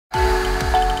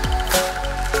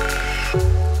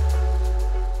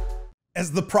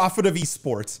As the prophet of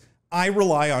esports, I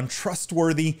rely on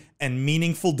trustworthy and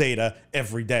meaningful data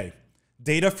every day.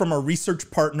 Data from our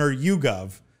research partner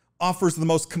YouGov offers the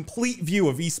most complete view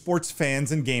of esports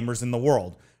fans and gamers in the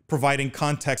world, providing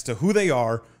context to who they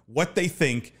are, what they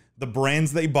think, the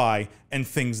brands they buy, and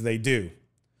things they do.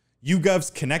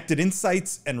 YouGov's connected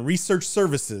insights and research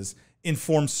services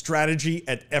inform strategy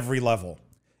at every level.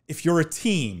 If you're a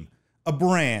team, a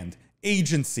brand,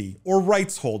 agency, or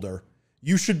rights holder,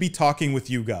 you should be talking with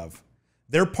YouGov.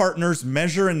 Their partners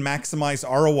measure and maximize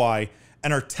ROI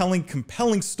and are telling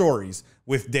compelling stories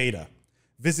with data.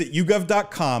 Visit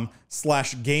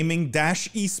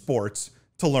yougov.com/gaming-esports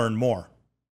to learn more.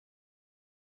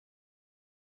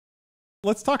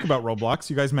 Let's talk about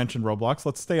Roblox. You guys mentioned Roblox.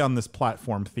 Let's stay on this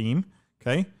platform theme,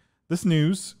 okay? This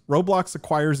news, Roblox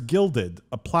acquires Guilded,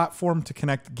 a platform to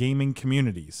connect gaming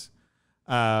communities.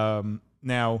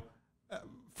 Now,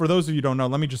 for those of you who don't know,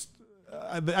 let me just...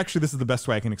 actually, this is the best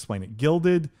way I can explain it.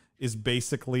 Guilded is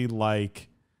basically like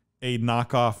a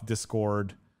knockoff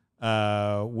Discord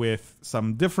with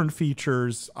some different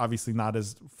features, obviously not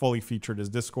as fully featured as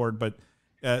Discord, but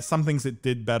some things it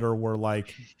did better were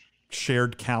like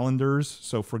shared calendars.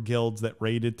 So for guilds that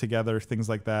raided together, things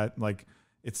like that. Like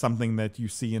it's something that you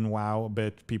see in WoW a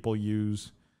bit, people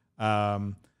use.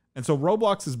 And so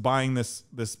Roblox is buying this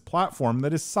platform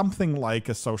that is something like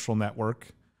a social network,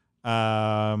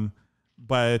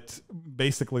 but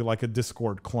basically like a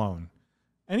Discord clone.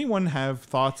 Anyone have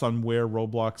thoughts on where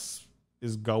Roblox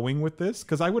is going with this?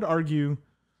 Because I would argue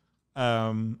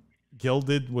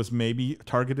Guilded was maybe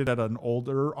targeted at an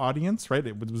older audience, right?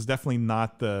 It was definitely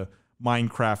not the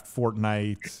Minecraft,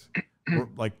 Fortnite, or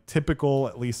like typical,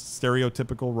 at least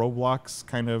stereotypical Roblox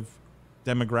kind of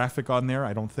demographic on there,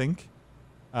 I don't think.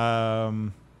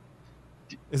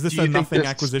 Is this a nothing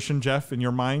acquisition, Jeff, in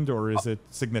your mind, or is it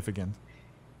significant?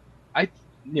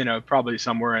 Probably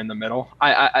somewhere in the middle.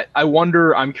 I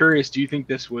wonder, I'm curious, do you think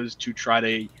this was to try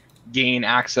to gain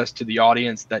access to the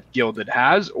audience that Guilded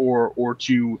has, or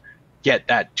to get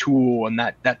that tool and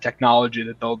that technology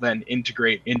that they'll then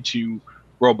integrate into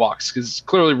Roblox? Because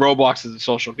clearly Roblox is a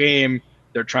social game.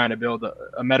 They're trying to build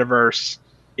a metaverse.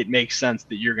 It makes sense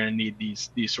that you're going to need these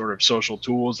sort of social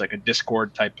tools like a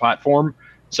Discord type platform.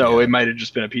 So it might have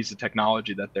just been a piece of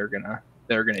technology that they're gonna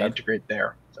integrate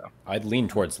there. So I'd lean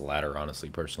towards the latter, honestly,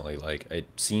 personally. Like, it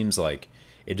seems like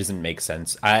it doesn't make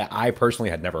sense. I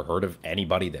personally had never heard of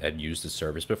anybody that had used this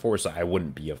service before, so I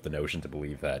wouldn't be of the notion to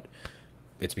believe that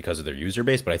it's because of their user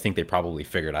base, but I think they probably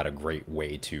figured out a great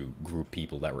way to group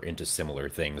people that were into similar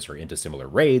things or into similar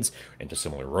raids, into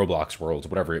similar Roblox worlds,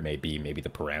 whatever it may be. Maybe the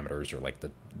parameters or like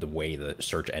the way the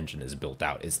search engine is built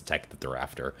out is the tech that they're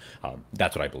after.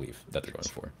 That's what I believe that they're going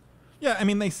for. Yeah, I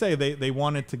mean, they say they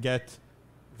wanted to get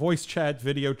voice chat,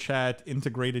 video chat,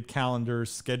 integrated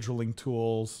calendars, scheduling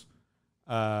tools,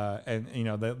 and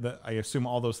I assume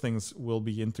all those things will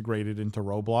be integrated into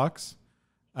Roblox.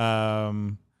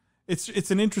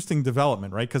 It's an interesting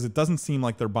development, right? Because it doesn't seem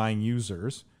like they're buying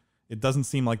users. It doesn't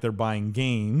seem like they're buying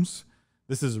games.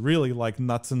 This is really like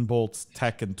nuts and bolts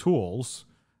tech and tools.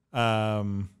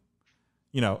 Again,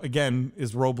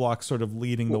 is Roblox sort of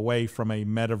leading the way from a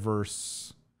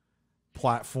metaverse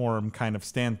platform kind of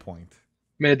standpoint? I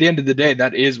mean, at the end of the day,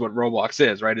 that is what Roblox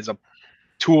is, right? Is a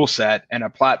tool set and a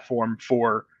platform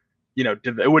for,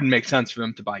 it wouldn't make sense for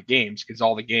them to buy games because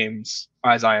all the games,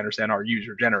 as I understand, are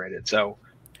user generated. So,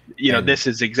 this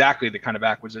is exactly the kind of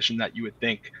acquisition that you would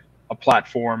think a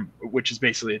platform, which is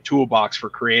basically a toolbox for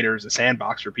creators, a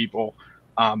sandbox for people,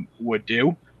 would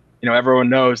do. Everyone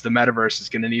knows the metaverse is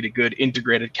going to need a good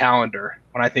integrated calendar.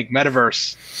 When I think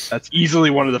metaverse, that's easily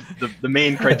one of the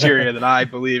main criteria that I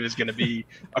believe is going to be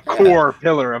a core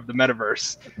pillar of the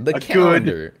metaverse. The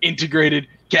calendar. Good integrated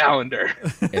calendar.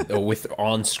 With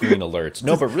on-screen alerts.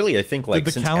 No, but really, I think like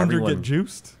did the calendar get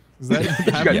juiced? Is that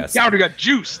yes. Calendar got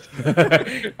juiced.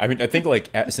 I mean, I think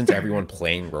like since everyone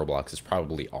playing Roblox is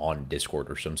probably on Discord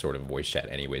or some sort of voice chat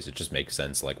anyways, it just makes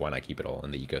sense. Like, why not keep it all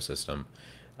in the ecosystem?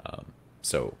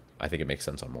 So I think it makes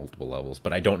sense on multiple levels,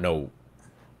 but I don't know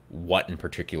what in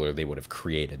particular they would have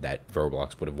created that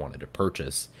Roblox would have wanted to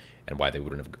purchase and why they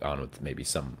wouldn't have gone with maybe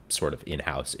some sort of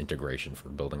in-house integration for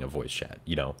building a voice chat.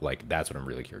 Like that's what I'm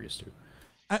really curious to.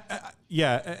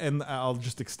 Yeah, and I'll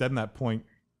just extend that point,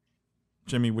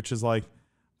 Jimmy, which is like,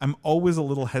 I'm always a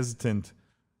little hesitant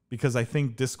because I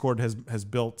think Discord has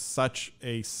built such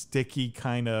a sticky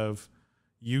kind of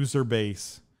user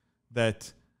base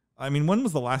that, I mean, when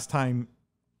was the last time,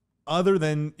 other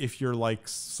than if you're like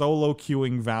solo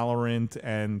queuing Valorant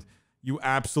and you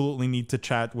absolutely need to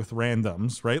chat with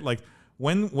randoms, right? Like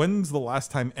when's the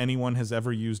last time anyone has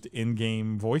ever used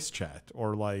in-game voice chat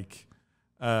or like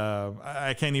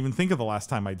I can't even think of the last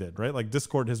time I did, right? Like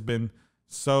Discord has been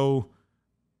so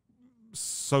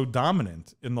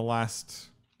dominant in the last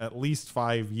at least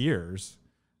 5 years.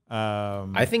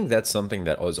 I think that's something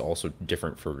that was also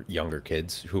different for younger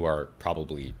kids who are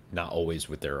probably not always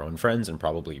with their own friends and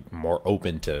probably more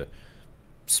open to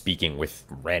speaking with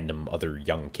random other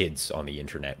young kids on the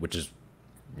internet, which is,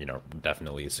 you know,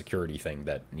 definitely a security thing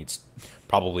that needs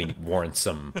probably warrants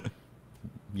some,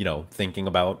 you know, thinking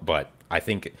about. But I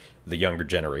think the younger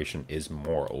generation is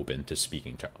more open to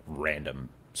speaking to random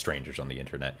strangers on the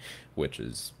internet, which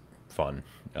is fun.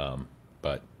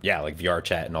 But yeah, like VR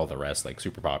chat and all the rest, like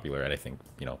super popular. And I think,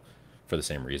 you know, for the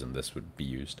same reason this would be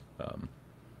used.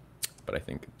 But I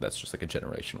think that's just like a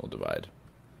generational divide.